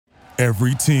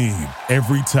Every team,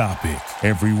 every topic,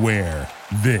 everywhere.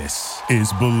 This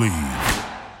is Believe.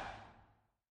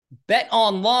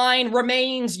 BetOnline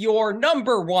remains your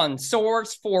number one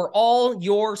source for all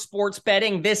your sports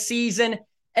betting this season.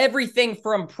 Everything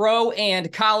from pro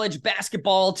and college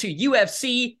basketball to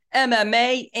UFC,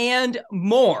 MMA, and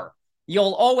more.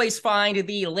 You'll always find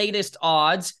the latest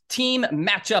odds, team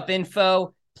matchup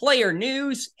info, player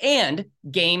news, and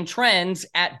game trends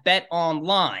at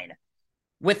BetOnline.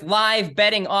 With live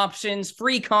betting options,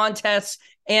 free contests,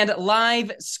 and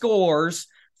live scores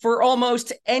for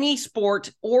almost any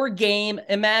sport or game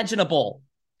imaginable.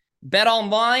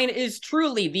 BetOnline is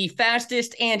truly the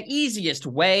fastest and easiest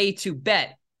way to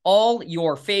bet all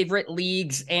your favorite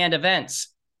leagues and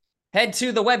events. Head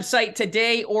to the website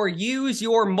today or use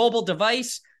your mobile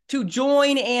device to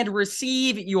join and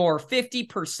receive your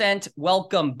 50%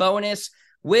 welcome bonus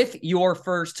with your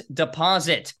first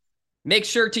deposit. Make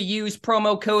sure to use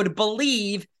promo code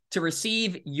BELIEVE to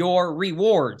receive your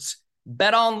rewards.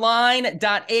 BetOnline.ag,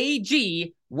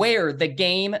 where the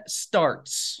game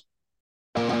starts.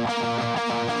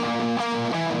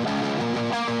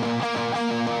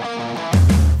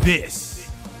 This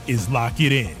is Lock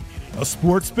It In, a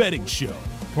sports betting show,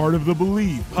 part of the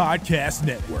Believe Podcast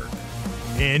Network.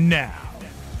 And now,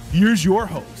 here's your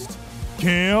host,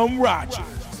 Cam Rogers.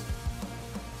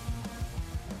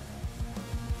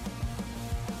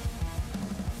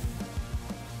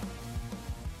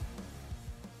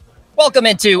 Welcome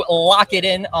into Lock It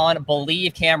In on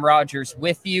Believe. Cam Rogers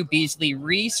with you. Beasley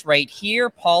Reese right here.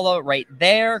 Paula right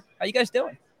there. How you guys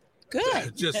doing?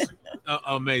 Good. Just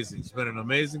amazing. It's been an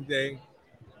amazing day.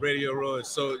 Radio Row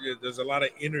is there's a lot of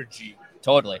energy.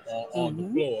 Totally. On the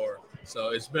floor. So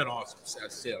it's been awesome. I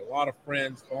see a lot of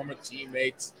friends, former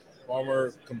teammates,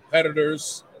 former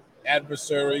competitors,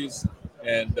 adversaries,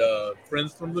 and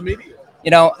friends from the media. You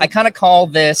know, I kind of call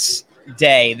this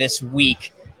day, this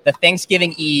week, the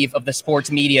Thanksgiving Eve of the sports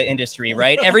media industry,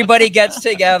 right? Everybody gets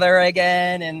together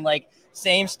again and like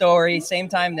same story, same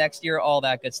time next year, all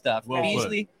that good stuff. Well,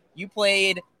 Beasley, you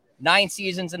played 9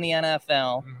 seasons in the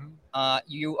NFL. Mm-hmm.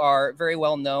 You are very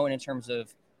well known in terms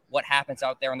of what happens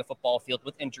out there on the football field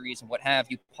with injuries and what have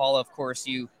you. Paula, of course,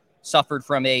 you suffered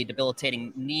from a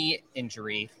debilitating knee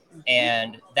injury,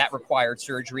 and that required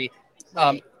surgery.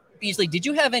 Beasley, did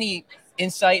you have any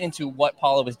insight into what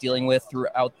Paula was dealing with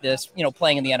throughout this,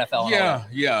 playing in the NFL?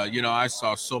 Yeah. I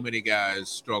saw so many guys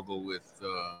struggle with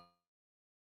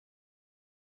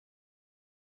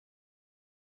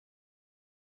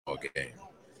game.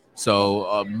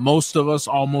 So most of us,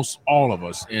 almost all of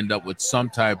us, end up with some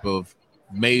type of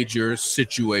major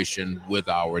situation with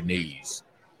our knees.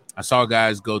 I saw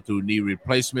guys go through knee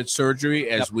replacement surgery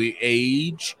as we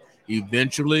age.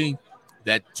 Eventually,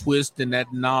 that twist and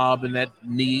that knob and that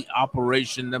knee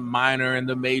operation, the minor and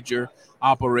the major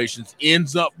operations,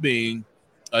 ends up being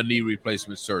a knee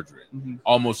replacement surgery,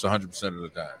 almost 100% of the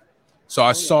time. So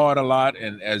I saw it a lot,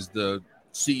 and as the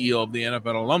CEO of the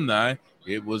NFL alumni,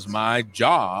 it was my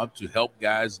job to help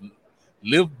guys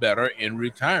live better in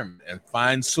retirement and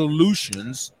find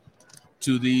solutions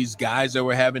to these guys that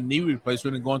were having knee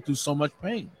replacement and going through so much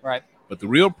pain. Right. But the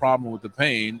real problem with the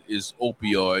pain is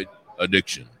opioid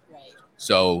addiction.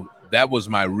 So that was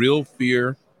my real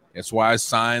fear. That's why I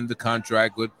signed the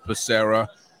contract with Pacera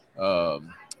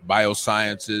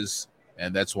Biosciences.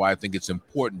 And that's why I think it's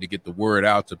important to get the word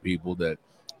out to people that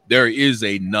there is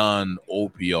a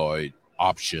non-opioid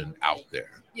option out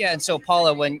there. Yeah, and so,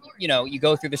 Paula, when, you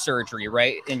go through the surgery,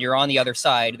 right, and you're on the other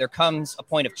side, there comes a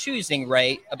point of choosing,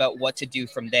 right, about what to do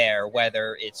from there,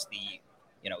 whether it's the,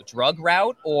 drug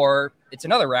route or it's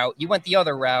another route. You went the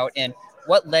other route, and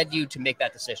what led you to make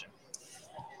that decision?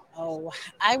 Oh,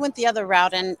 I went the other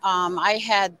route, and I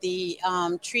had the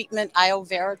treatment,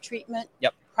 iovera treatment,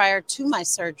 prior to my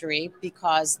surgery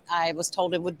because I was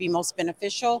told it would be most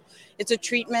beneficial. It's a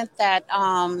treatment that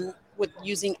with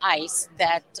using ice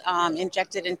that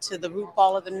injected into the root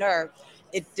ball of the nerve,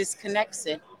 it disconnects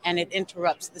it and it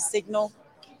interrupts the signal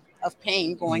of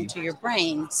pain going to your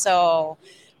brain. So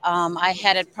I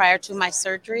had it prior to my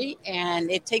surgery,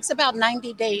 and it takes about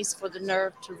 90 days for the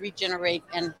nerve to regenerate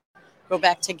and go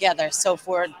back together. So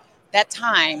for that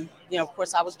time, of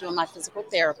course, I was doing my physical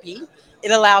therapy.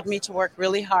 It allowed me to work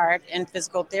really hard in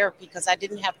physical therapy because I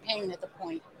didn't have pain at the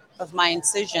point of my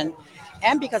incision.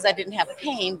 And because I didn't have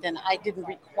pain, then I didn't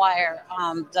require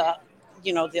the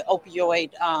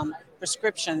opioid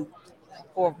prescription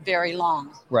for very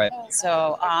long. Right.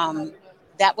 So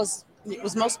it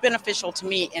was most beneficial to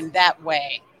me in that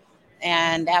way.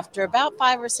 And after about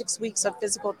 5 or 6 weeks of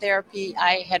physical therapy,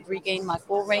 I had regained my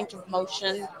full range of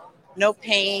motion, no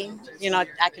pain.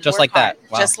 I could just work like hard,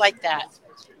 that. Wow. just like that.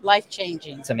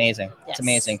 Life-changing. It's amazing. Yes. It's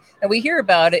amazing. And we hear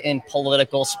about it in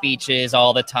political speeches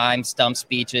all the time, stump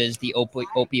speeches, the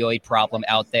opioid problem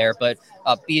out there. But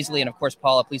Beasley and, of course,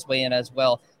 Paula, please weigh in as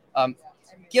well.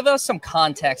 Give us some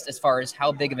context as far as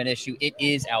how big of an issue it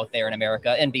is out there in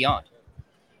America and beyond.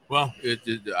 Well,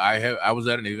 I was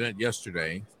at an event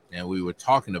yesterday, and we were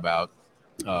talking about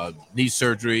knee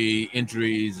surgery,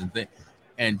 injuries, and things.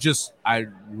 And I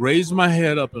raised my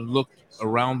head up and looked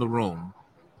around the room,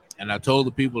 and I told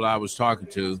the people I was talking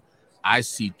to, I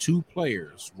see 2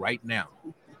 players right now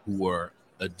who were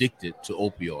addicted to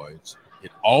opioids.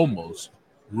 It almost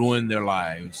ruined their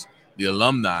lives. The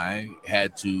alumni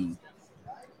had to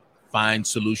find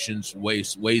solutions,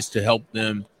 ways to help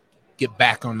them get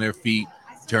back on their feet,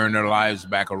 turn their lives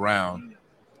back around.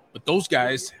 But those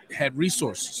guys had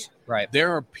resources. Right.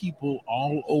 There are people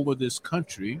all over this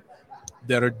country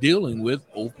that are dealing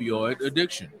with opioid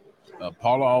addiction.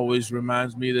 Paula always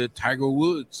reminds me that Tiger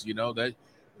Woods, that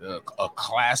a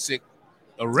classic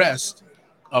arrest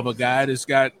of a guy that's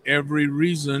got every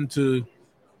reason to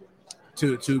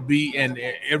be, and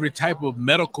every type of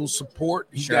medical support.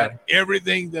 He's got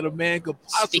everything that a man could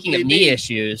possibly Speaking of knee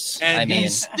issues, and he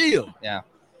still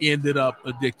ended up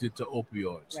addicted to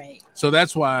opioids. Right. So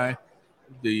that's why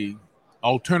the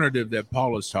alternative that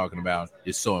Paula's talking about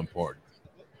is so important.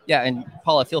 Yeah, and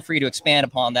Paula, feel free to expand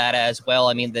upon that as well.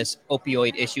 I mean, this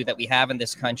opioid issue that we have in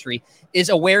this country, is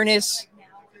awareness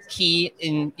key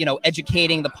in,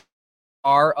 educating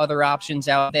are other options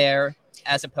out there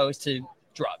as opposed to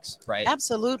drugs, right?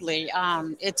 Absolutely.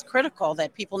 It's critical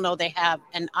that people know they have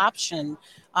an option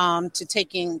to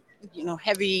taking,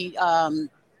 heavy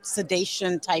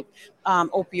sedation type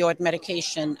opioid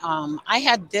medication. I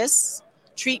had this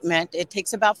treatment. It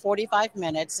takes about 45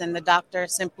 minutes, and the doctor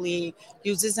simply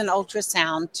uses an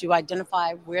ultrasound to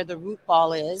identify where the root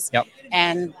ball is. Yep.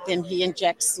 And then he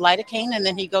injects lidocaine, and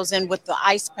then he goes in with the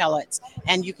ice pellets,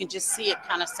 and you can just see it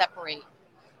kind of separate.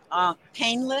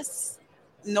 Painless,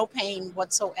 no pain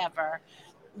whatsoever.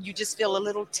 You just feel a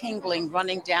little tingling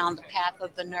running down the path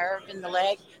of the nerve in the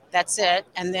leg. That's it.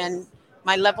 And then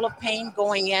my level of pain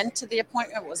going into the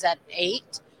appointment was at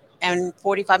 8. And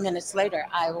 45 minutes later,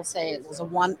 I will say it was a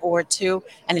 1 or 2,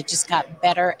 and it just got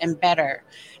better and better.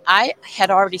 I had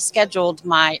already scheduled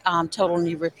my total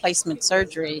knee replacement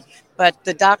surgery, but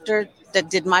the doctor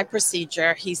that did my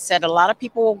procedure, he said a lot of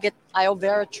people will get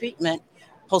iovera treatment,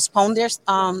 postpone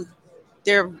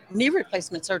their knee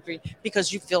replacement surgery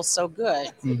because you feel so good.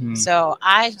 Mm-hmm. So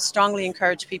I strongly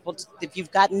encourage people, if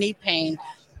you've got knee pain,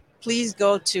 please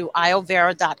go to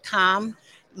iovera.com.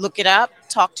 Look it up,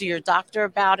 talk to your doctor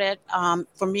about it.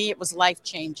 For me, it was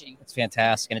life-changing. It's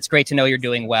fantastic. And it's great to know you're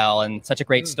doing well, and such a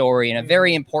great story and a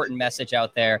very important message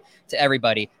out there to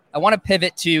everybody. I want to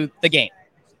pivot to the game.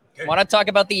 I want to talk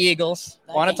about the Eagles.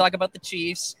 I want to talk about the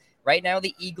Chiefs. Right now,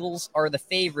 the Eagles are the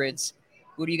favorites.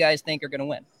 Who do you guys think are going to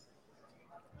win?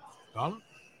 Well,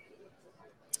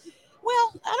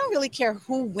 I don't really care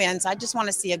who wins. I just want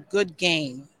to see a good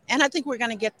game. And I think we're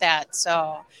going to get that.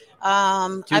 So,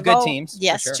 two good teams.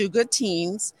 Yes, sure. 2 good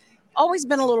teams. Always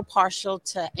been a little partial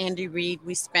to Andy Reid.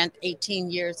 We spent 18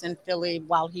 years in Philly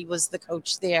while he was the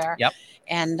coach there. Yep.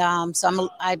 And so I'm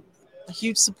a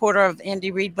huge supporter of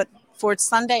Andy Reid. But for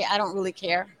Sunday, I don't really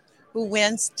care who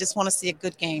wins. Just want to see a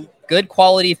good game. Good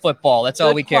quality football. That's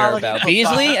all we care about. Football.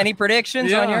 Beasley, any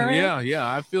predictions on your end? Yeah.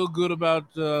 I feel good about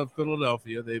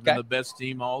Philadelphia. They've been the best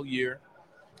team all year.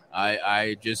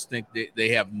 I just think they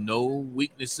have no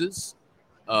weaknesses.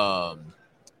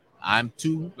 I'm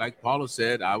like Paula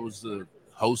said, I was the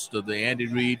host of the Andy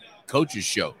Reid Coaches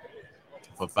Show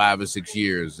for 5 or 6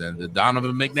 years, and the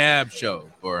Donovan McNabb Show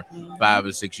for 5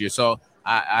 or 6 years. So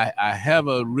I have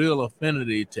a real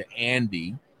affinity to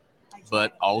Andy,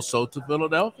 but also to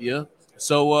Philadelphia.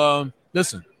 So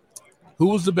listen, who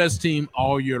was the best team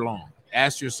all year long?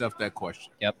 Ask yourself that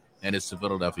question. Yep. And it's the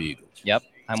Philadelphia Eagles. Yep.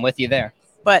 I'm with you there.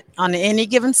 But on any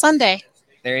given Sunday.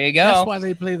 There you go. That's why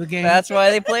they play the game. That's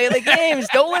why they play the games.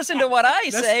 Don't listen to what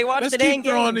I say. Watch the dang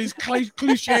game. Throwing these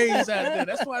cliches out there.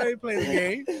 That's why they play the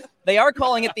game. They are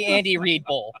calling it the Andy Reid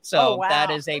Bowl. So wow. That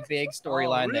is a big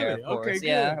storyline really? there, of course. Okay,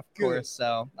 yeah, good, of course.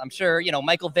 So I'm sure,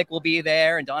 Michael Vick will be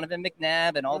there, and Donovan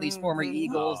McNabb and all these former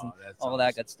Eagles and all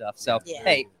that good stuff. So,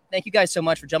 Hey, thank you guys so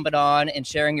much for jumping on and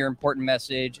sharing your important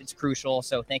message. It's crucial.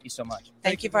 So thank you so much.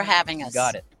 Thank you for having us. You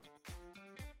got it.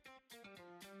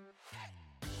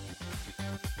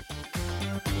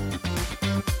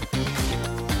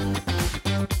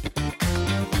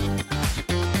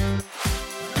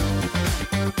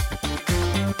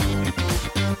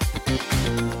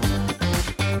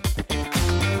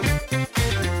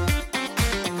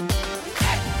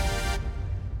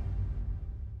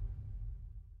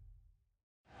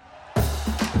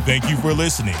 Thank you for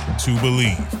listening to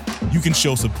Believe. You can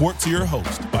show support to your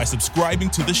host by subscribing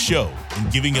to the show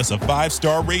and giving us a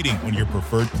 5-star rating on your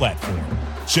preferred platform.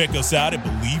 Check us out at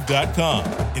Believe.com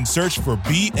and search for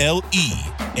BLEAV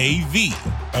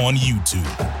on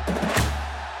YouTube.